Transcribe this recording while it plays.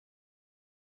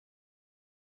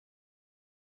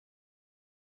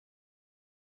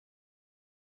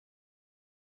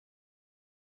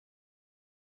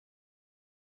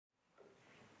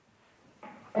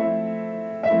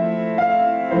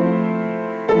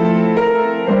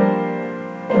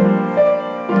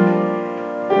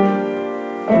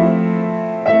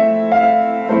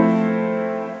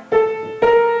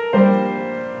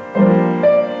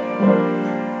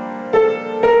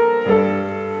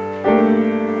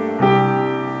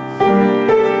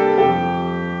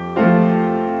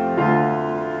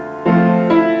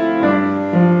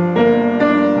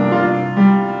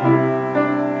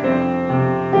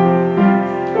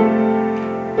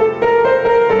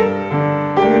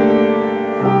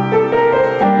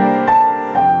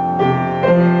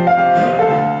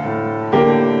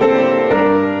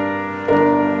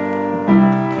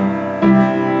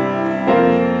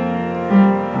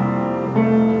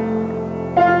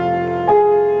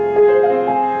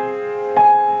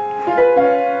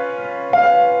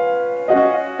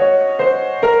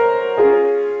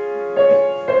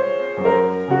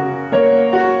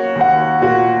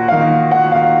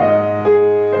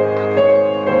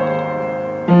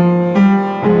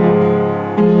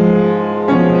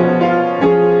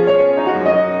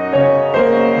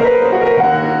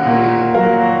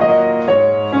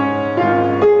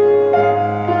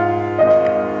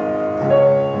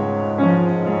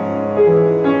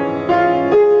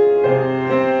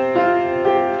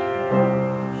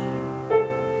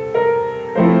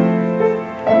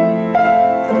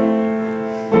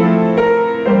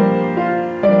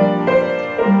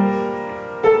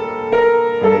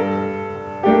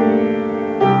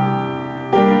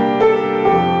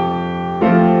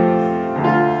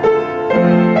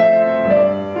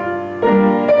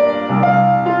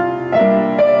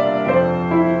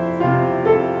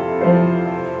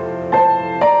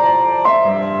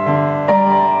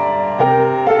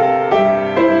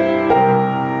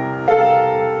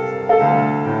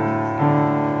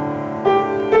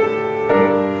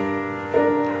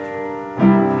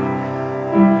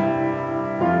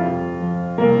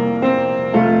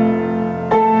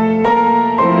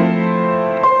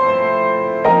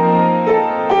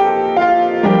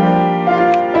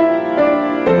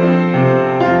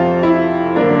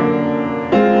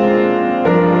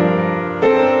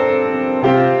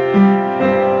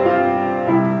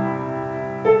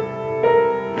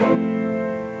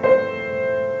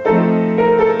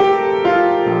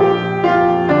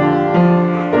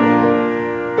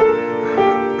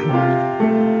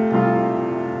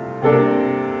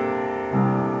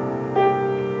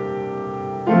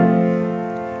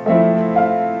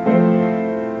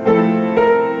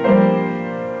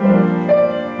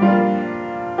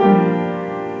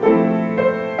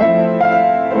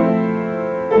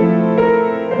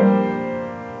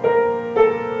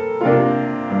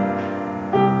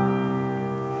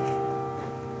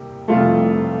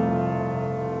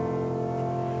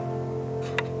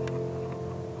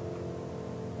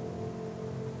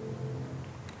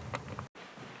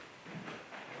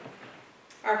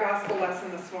Our gospel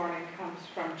lesson this morning comes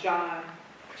from John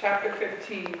chapter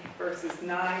 15, verses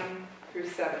 9 through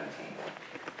 17.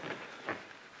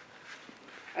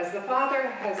 As the Father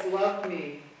has loved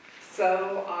me,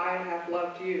 so I have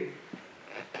loved you.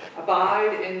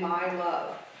 Abide in my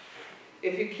love.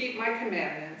 If you keep my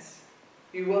commandments,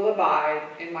 you will abide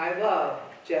in my love,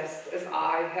 just as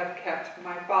I have kept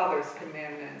my Father's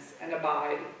commandments and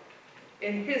abide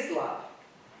in his love.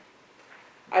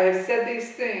 I have said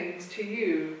these things to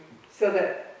you so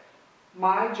that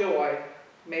my joy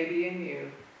may be in you,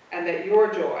 and that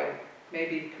your joy may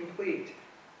be complete.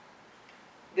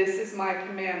 This is my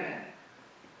commandment,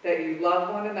 that you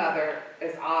love one another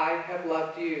as I have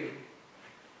loved you.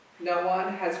 No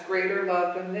one has greater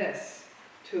love than this,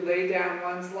 to lay down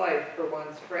one's life for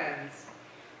one's friends.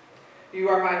 You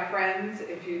are my friends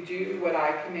if you do what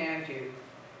I command you.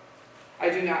 I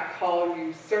do not call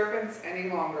you servants any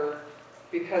longer,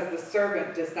 because the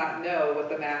servant does not know what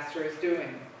the master is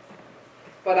doing.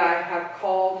 But I have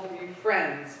called you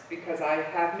friends, because I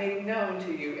have made known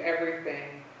to you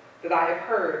everything that I have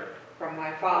heard from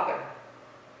my Father.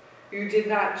 You did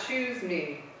not choose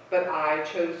me, but I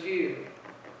chose you.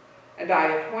 And I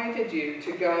appointed you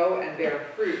to go and bear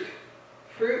fruit,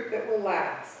 fruit that will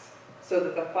last, so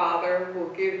that the Father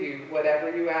will give you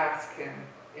whatever you ask him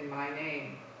in my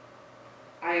name.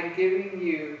 I am giving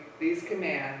you these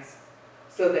commands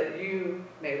so that you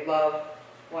may love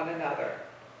one another.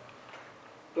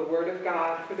 The word of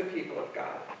God for the people of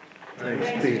God.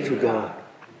 Thanks be to God.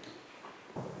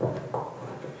 All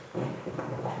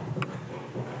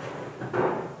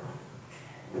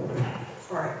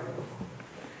right.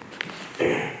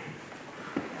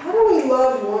 How do we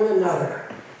love one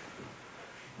another?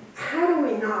 How do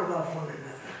we not love one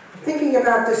another? Thinking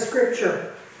about the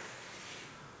scripture.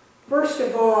 First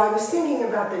of all, I was thinking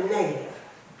about the negative.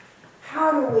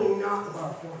 How do we not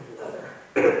love one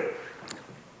another?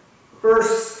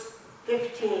 Verse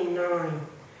 15:9.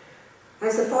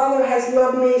 As the Father has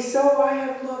loved me, so I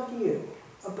have loved you.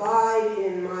 Abide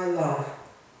in my love.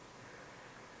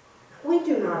 We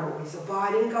do not always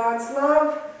abide in God's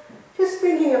love. Just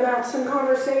thinking about some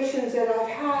conversations that I've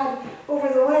had over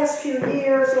the last few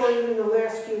years or even the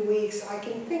last few weeks, I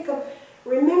can think of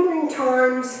remembering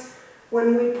times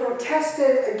when we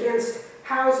protested against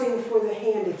housing for the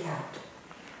handicapped.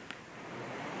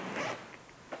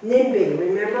 NIMBY,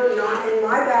 remember? Not in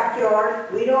my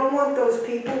backyard. We don't want those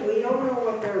people. We don't know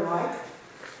what they're like.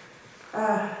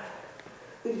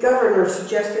 The governor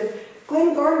suggested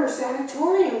Glen Gardner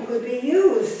Sanatorium could be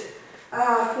used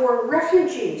for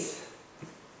refugees.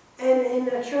 And in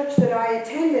the church that I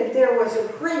attended, there was a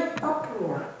great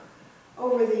uproar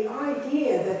over the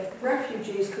idea that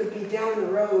refugees could be down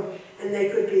the road and they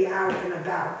could be out and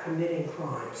about committing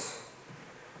crimes.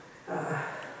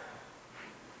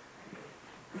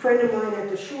 A friend of mine at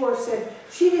the shore said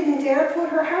she didn't dare put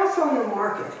her house on the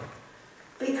market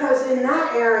because in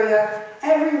that area,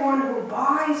 everyone who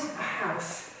buys a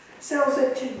house sells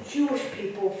it to Jewish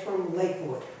people from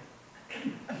Lakewood.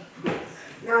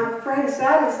 Now, friends,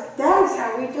 that is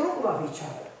how we don't love each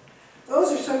other.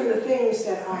 Those are some of the things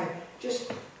that I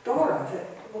just thought of.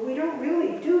 Well, we don't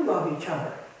really do love each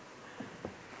other.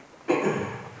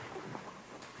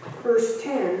 Verse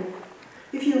 10,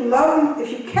 if you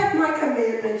kept my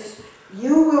commandments,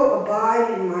 you will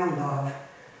abide in my love,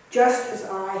 just as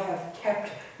I have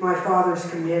kept my Father's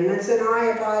commandments, and I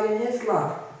abide in his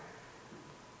love.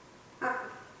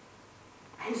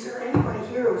 Is there anybody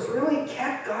here who's really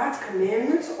kept God's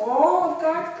commandments, all of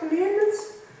God's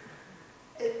commandments?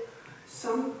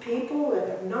 Some people that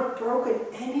have not broken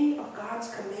any of God's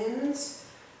commandments?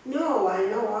 No, I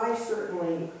know I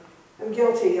certainly am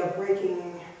guilty of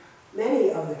breaking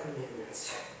many of the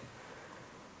commandments.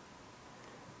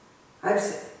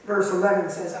 Verse 11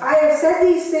 says, I have said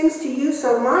these things to you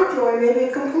so my joy may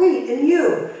be complete in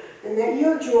you, and that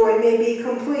your joy may be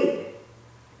complete.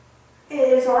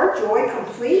 Is our joy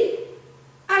complete?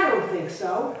 I don't think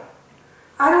so.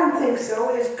 I don't think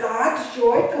so. Is God's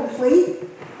joy complete?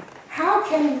 How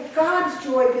can God's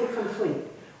joy be complete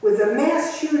with the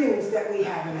mass shootings that we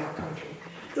have in our country,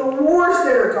 the wars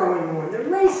that are going on, the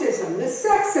racism, the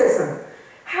sexism?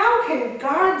 How can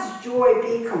God's joy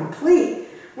be complete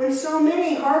when so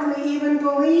many hardly even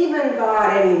believe in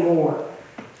God anymore?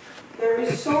 There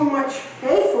is so much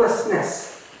faithlessness.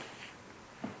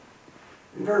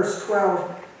 Verse 12,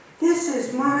 this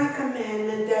is my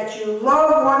commandment, that you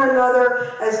love one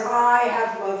another as I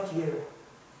have loved you.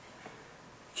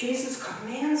 Jesus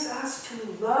commands us to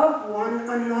love one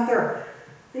another.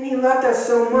 And he loved us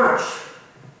so much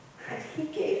that he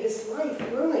gave his life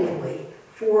willingly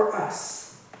for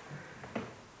us.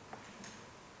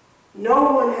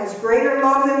 No one has greater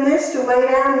love than this, to lay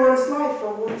down one's life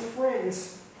for one's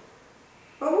friends.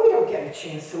 But we don't get a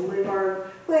chance to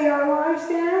lay our lives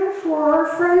down for our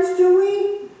friends, do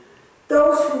we?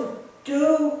 Those who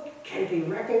do can be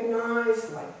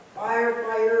recognized like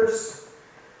firefighters,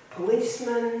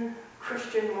 policemen,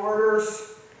 Christian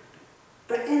martyrs.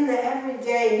 But in the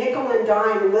everyday nickel and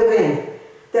dime living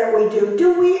that we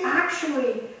do we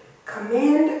actually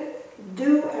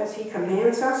do as he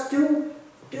commands us? Do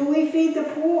we feed the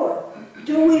poor?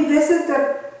 Do we visit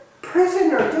the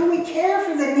prisoner? Do we care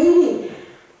for the needy?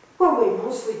 Well, we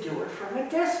mostly do it from a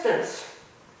distance.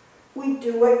 We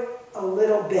do it a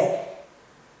little bit.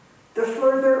 The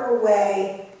further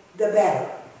away, the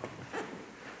better.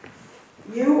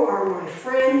 You are my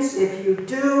friends if you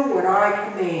do what I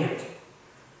command.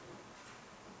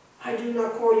 I do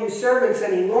not call you servants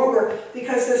any longer,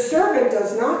 because the servant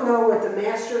does not know what the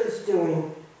master is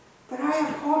doing. But I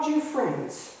have called you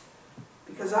friends,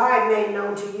 because I have made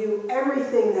known to you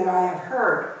everything that I have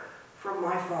heard from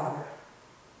my Father.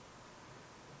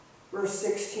 Verse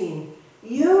 16,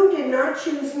 you did not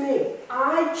choose me,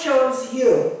 I chose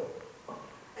you.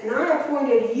 And I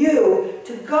appointed you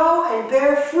to go and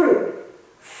bear fruit,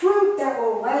 fruit that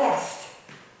will last,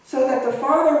 so that the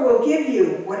Father will give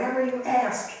you whatever you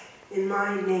ask in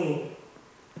my name.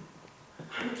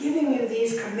 I'm giving you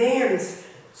these commands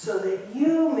so that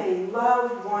you may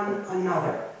love one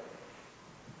another.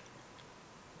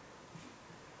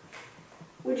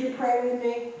 Would you pray with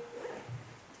me?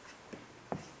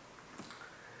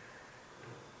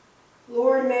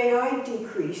 Lord, may I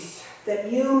decrease, that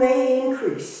you may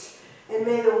increase, and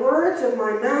may the words of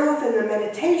my mouth and the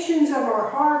meditations of our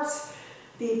hearts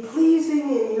be pleasing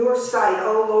in your sight,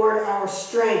 O Lord, our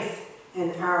strength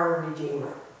and our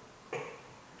Redeemer.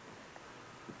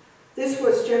 This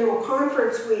was General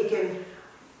Conference Week, and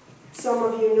some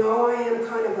of you know I am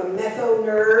kind of a metho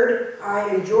nerd.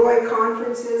 I enjoy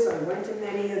conferences. I went to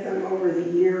many of them over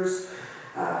the years.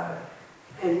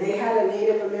 And they had a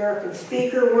Native American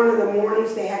speaker one of the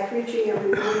mornings. They had preaching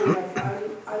every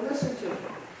morning. I listened to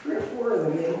 3 or 4 of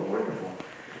them. They were wonderful.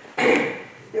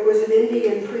 There was an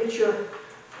Indian preacher,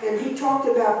 and he talked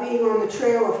about being on the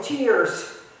Trail of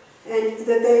Tears, and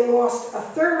that they lost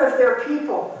 1/3 of their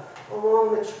people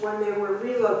when they were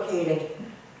relocated.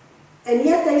 And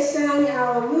yet they sang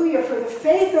Hallelujah for the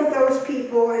faith of those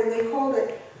people, and they called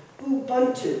it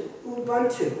Ubuntu,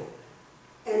 Ubuntu.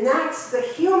 And that's the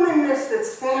humanness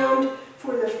that's found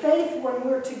for the faith when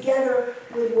we're together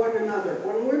with one another.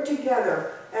 When we're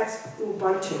together, that's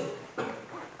Ubuntu.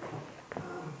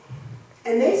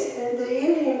 And the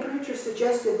Indian preacher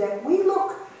suggested that we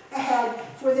look ahead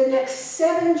for the next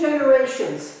 7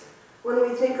 generations when we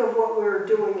think of what we're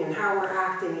doing and how we're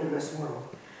acting in this world.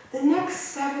 The next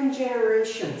 7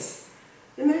 generations.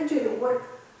 Imagine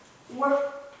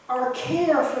what our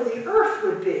care for the earth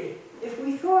would be if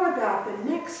we thought about the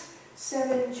next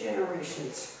 7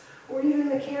 generations, or even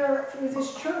the care for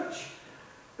this church,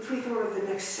 if we thought of the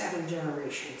next 7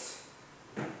 generations.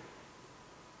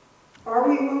 Are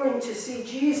we willing to see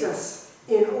Jesus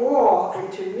in awe,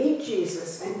 and to meet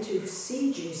Jesus, and to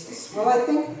see Jesus? Well, I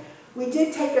think we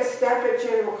did take a step at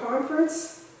General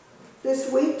Conference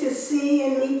this week to see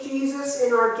and meet Jesus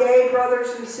in our gay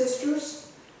brothers and sisters.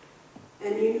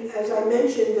 And as I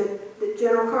mentioned, the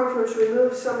General Conference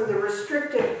removed some of the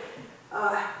restrictive,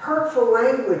 hurtful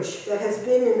language that has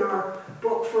been in our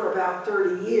book for about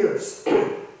 30 years.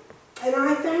 And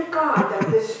I thank God that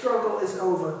this struggle is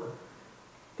over.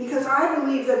 Because I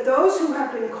believe that those who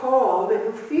have been called and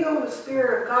who feel the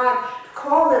Spirit of God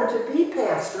call them to be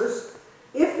pastors,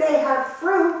 if they have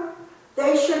fruit,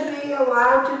 they should be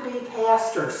allowed to be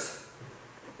pastors.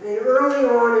 And early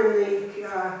on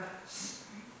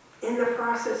in the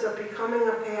process of becoming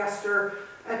a pastor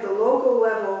at the local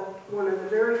level, one of the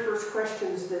very first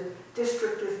questions the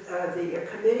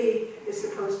committee is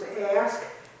supposed to ask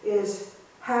is,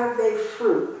 have they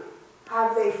fruit?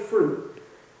 Have they fruit?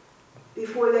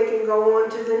 Before they can go on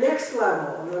to the next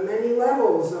level, the many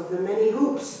levels of the many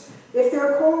hoops. If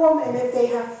they're called and if they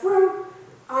have fruit,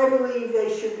 I believe they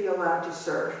should be allowed to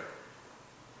serve,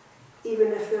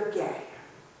 even if they're gay.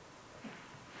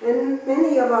 And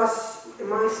many of us,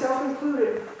 myself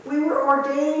included, we were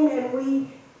ordained and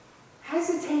we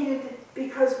hesitated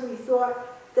because we thought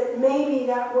that maybe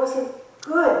that wasn't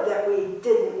good that we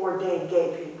didn't ordain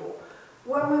gay people.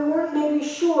 Well, we weren't maybe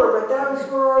sure, but those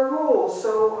were our rules,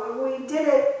 so we did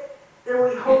it, and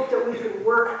we hoped that we could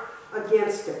work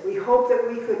against it. We hoped that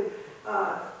we could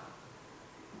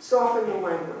soften the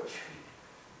language.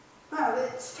 Well,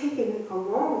 it's taken a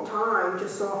long time to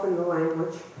soften the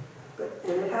language,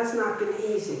 and it has not been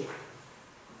easy.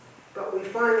 But we we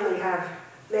finally have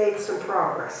made some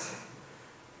progress.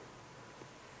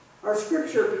 Our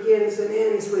scripture begins and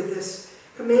ends with this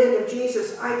command of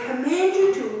Jesus, I command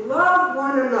you to love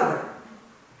one another.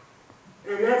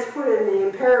 And that's put in the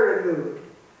imperative mood.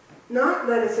 Not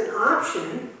that it's an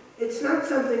option. It's not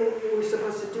something we're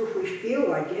supposed to do if we feel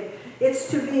like it. It's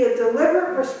to be a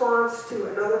deliberate response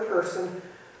to another person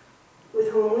with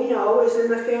whom we know is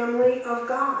in the family of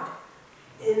God,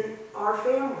 in our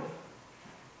family,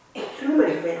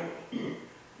 human family,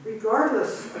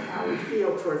 regardless of how we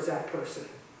feel towards that person.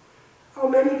 Oh,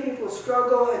 many people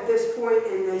struggle at this point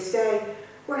and they say,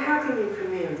 well, how can you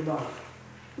command love?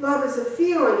 Love is a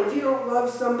feeling. If you don't love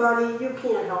somebody, you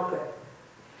can't help it.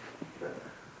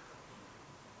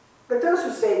 But those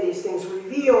who say these things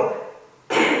reveal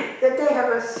that they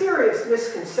have a serious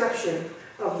misconception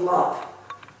of love.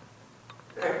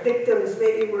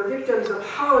 Maybe we're victims of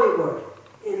Hollywood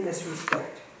in this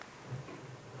respect.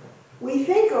 We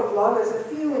think of love as a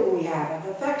feeling we have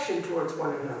of affection towards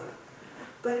one another.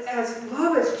 But as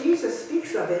love as Jesus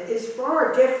speaks of it is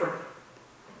far different.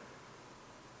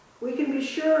 We can be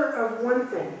sure of one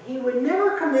thing. He would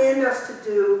never command us to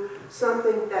do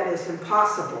something that is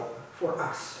impossible for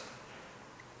us.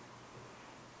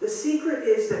 The secret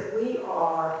is that we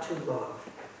are to love.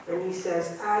 And he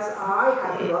says, as I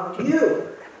have loved you.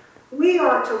 We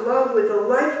are to love with a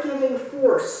life-giving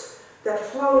force that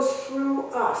flows through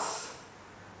us,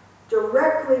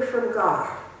 directly from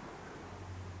God.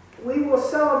 We will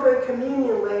celebrate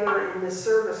communion later in this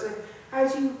service. And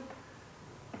as you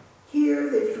hear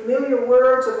the familiar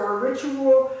words of our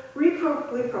ritual, we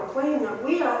proclaim that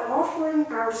we are offering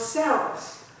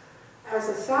ourselves as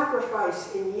a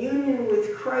sacrifice in union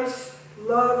with Christ's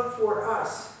love for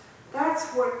us. That's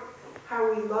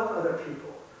how we love other people.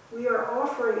 We are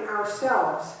offering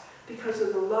ourselves because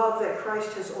of the love that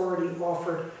Christ has already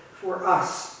offered for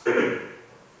us. And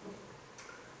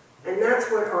that's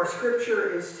what our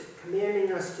scripture is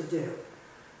commanding us to do.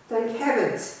 Thank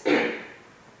heavens.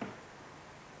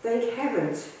 Thank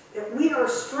heavens that we are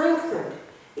strengthened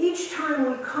each time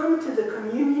we come to the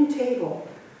communion table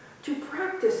to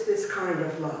practice this kind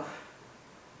of love.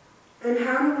 And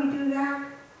how do we do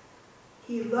that?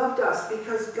 He loved us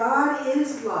because God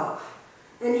is love.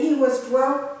 And he was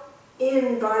dwelt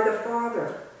in by the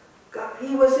Father.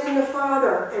 He was in the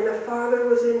Father, and the Father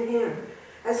was in him.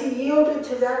 As he yielded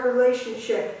to that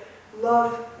relationship,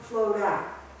 love flowed out.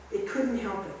 It couldn't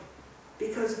help it,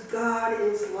 because God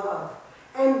is love.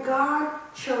 And God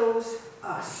chose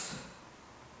us.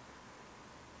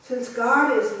 Since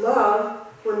God is love,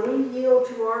 when we yield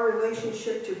to our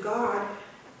relationship to God,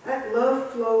 that love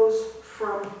flows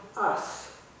from us.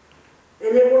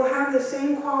 And it will have the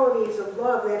same qualities of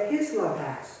love that his love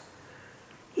has.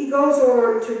 He goes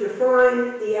on to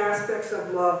define the aspects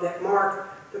of love that mark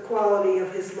the quality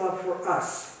of his love for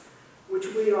us, which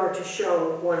we are to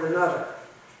show one another.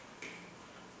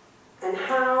 And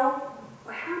how?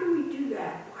 Well, how do we do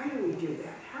that? Why do we do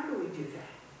that? How do we do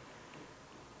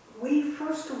that? We,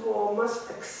 first of all, must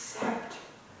accept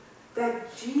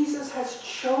that Jesus has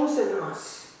chosen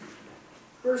us.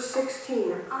 Verse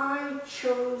 16, I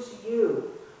chose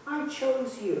you. I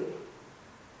chose you.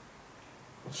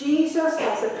 Jesus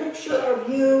has a picture of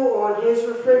you on his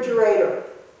refrigerator,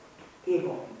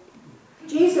 people.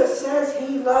 Jesus says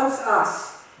he loves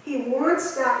us. He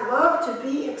wants that love to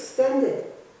be extended.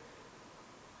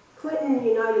 Clinton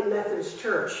United Methodist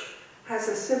Church has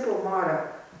a simple motto.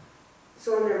 It's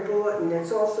on their bulletin.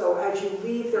 It's also, as you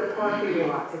leave their parking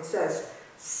lot, it says,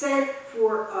 sent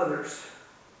for others.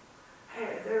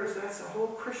 Hey, that's a whole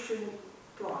Christian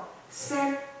thought.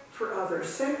 Sent for others,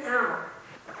 sent out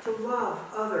to love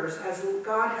others as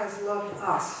God has loved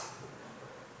us.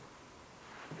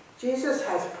 Jesus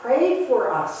has prayed for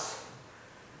us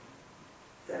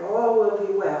that all will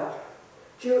be well.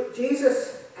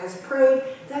 Jesus has prayed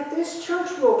that this church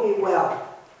will be well.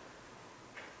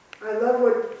 I love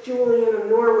what Julian of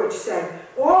Norwich said.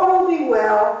 All will be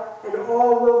well, and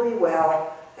all will be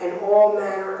well, and all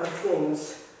manner of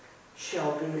things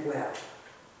shall be well.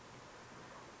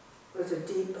 It was a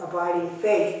deep, abiding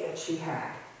faith that she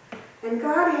had. And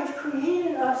God has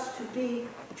created us to be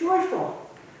joyful,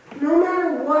 no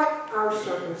matter what our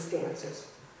circumstances.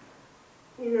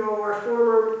 You know, our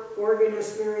former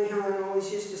organist, Mary Helen,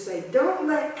 always used to say, don't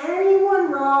let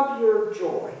anyone rob your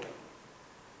joy.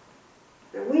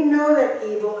 And we know that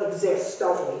evil exists,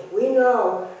 don't we? We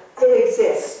know it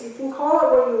exists. You can call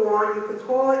it what you want. You can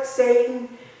call it Satan,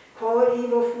 call it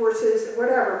evil forces,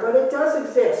 whatever, but it does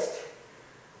exist.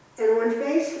 And when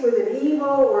faced with an evil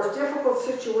or difficult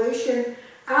situation,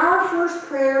 our first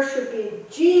prayer should be,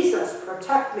 Jesus,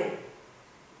 protect me.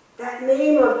 That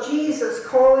name of Jesus,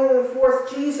 calling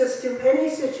forth Jesus to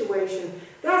any situation,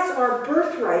 that's our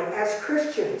birthright as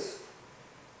Christians.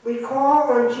 We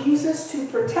call on Jesus to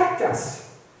protect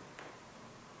us.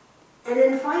 And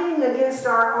in fighting against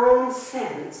our own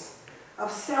sins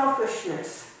of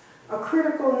selfishness, a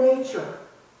critical nature,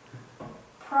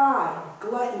 pride,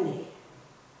 gluttony,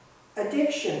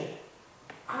 addiction,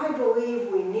 I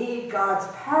believe we need God's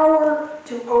power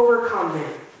to overcome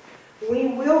them. We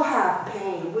will have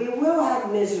pain. We will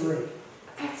have misery.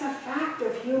 It's a fact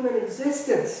of human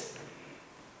existence.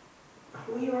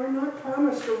 We are not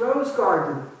promised a rose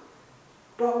garden,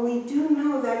 but we do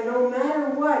know that no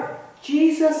matter what,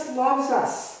 Jesus loves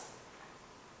us.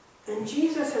 And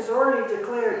Jesus has already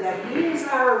declared that he is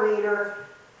our leader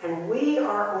and we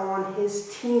are on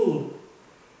his team.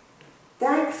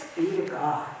 Thanks be to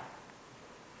God.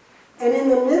 And in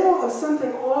the middle of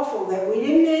something awful that we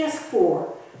didn't ask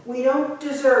for, we don't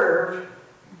deserve,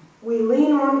 we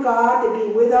lean on God to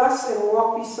be with us and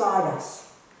walk beside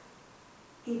us.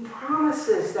 He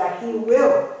promises that he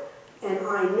will, and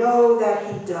I know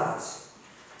that he does.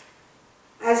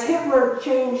 As Hitler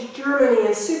changed Germany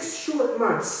in 6 short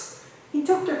months, he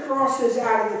took the crosses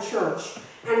out of the church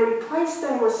and replaced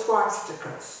them with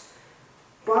swastikas.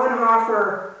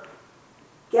 Bonhoeffer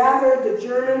gathered the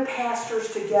German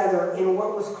pastors together in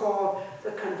what was called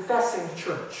the Confessing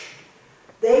Church.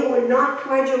 They would not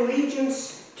pledge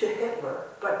allegiance to Hitler,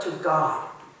 but to God.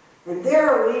 And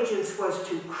their allegiance was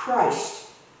to Christ,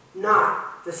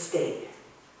 not the state.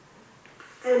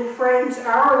 And friends,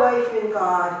 our life in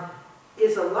God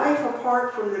is a life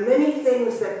apart from the many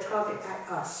things that tug at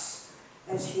us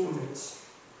as humans.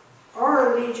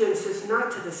 Our allegiance is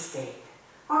not to the state.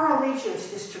 Our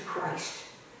allegiance is to Christ.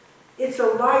 It's a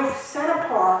life set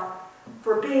apart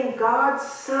for being God's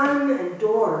son and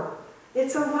daughter.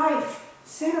 It's a life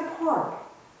set apart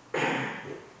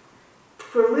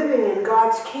for living in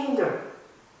God's kingdom.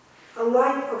 A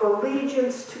life of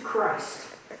allegiance to Christ.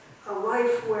 A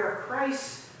life where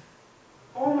Christ's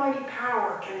almighty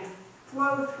power can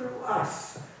flow through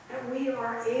us and we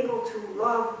are able to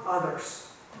love others.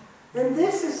 And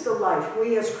this is the life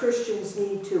we as Christians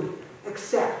need to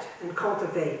accept and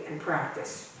cultivate and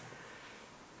practice.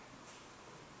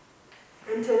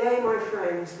 And today, my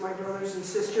friends, my brothers and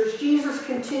sisters, Jesus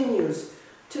continues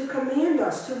to command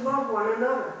us to love one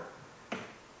another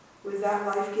with that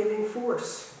life-giving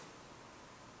force.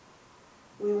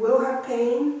 We will have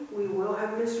pain, we will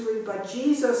have misery, but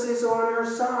Jesus is on our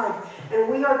side, and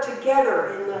we are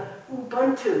together in the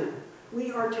Ubuntu.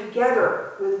 We are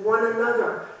together with one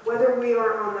another, whether we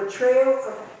are on the trail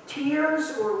of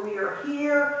tears or we are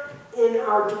here in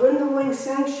our dwindling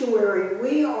sanctuary.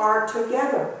 We are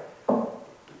together.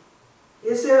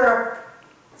 Is there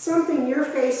something you're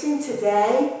facing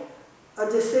today? A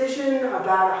decision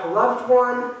about a loved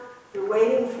one? You're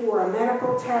waiting for a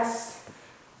medical test?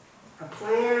 A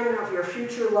plan of your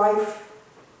future life?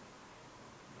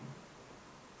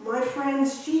 My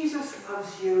friends, Jesus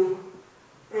loves you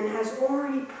and has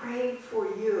already prayed for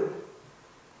you.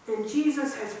 And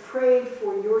Jesus has prayed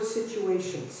for your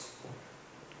situations.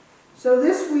 So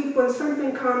this week, when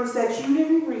something comes that you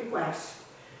didn't request,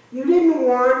 you didn't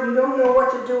want, you don't know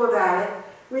what to do about it,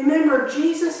 remember,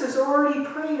 Jesus has already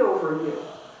prayed over you.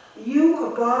 You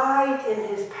abide in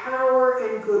his power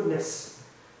and goodness.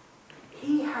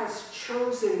 He has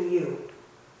chosen you.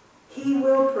 He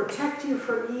will protect you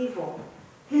from evil.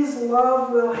 His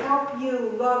love will help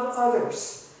you love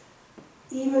others,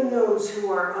 even those who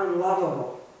are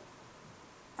unlovable.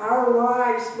 Our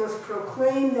lives must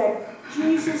proclaim that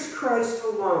Jesus Christ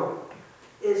alone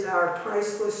is our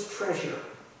priceless treasure.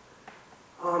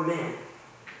 Amen.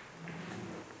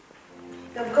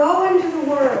 Now go into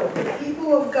the world, the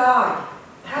people of God,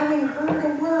 having heard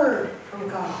a word from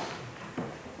God.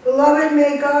 Beloved,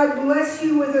 may God bless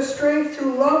you with the strength to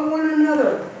love one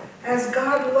another as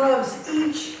God loves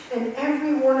each and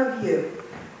every one of you,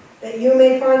 that you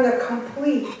may find the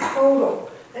complete,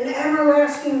 total, and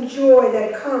everlasting joy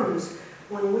that comes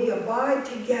when we abide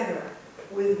together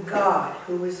with God,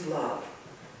 who is love.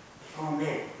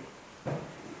 Amen.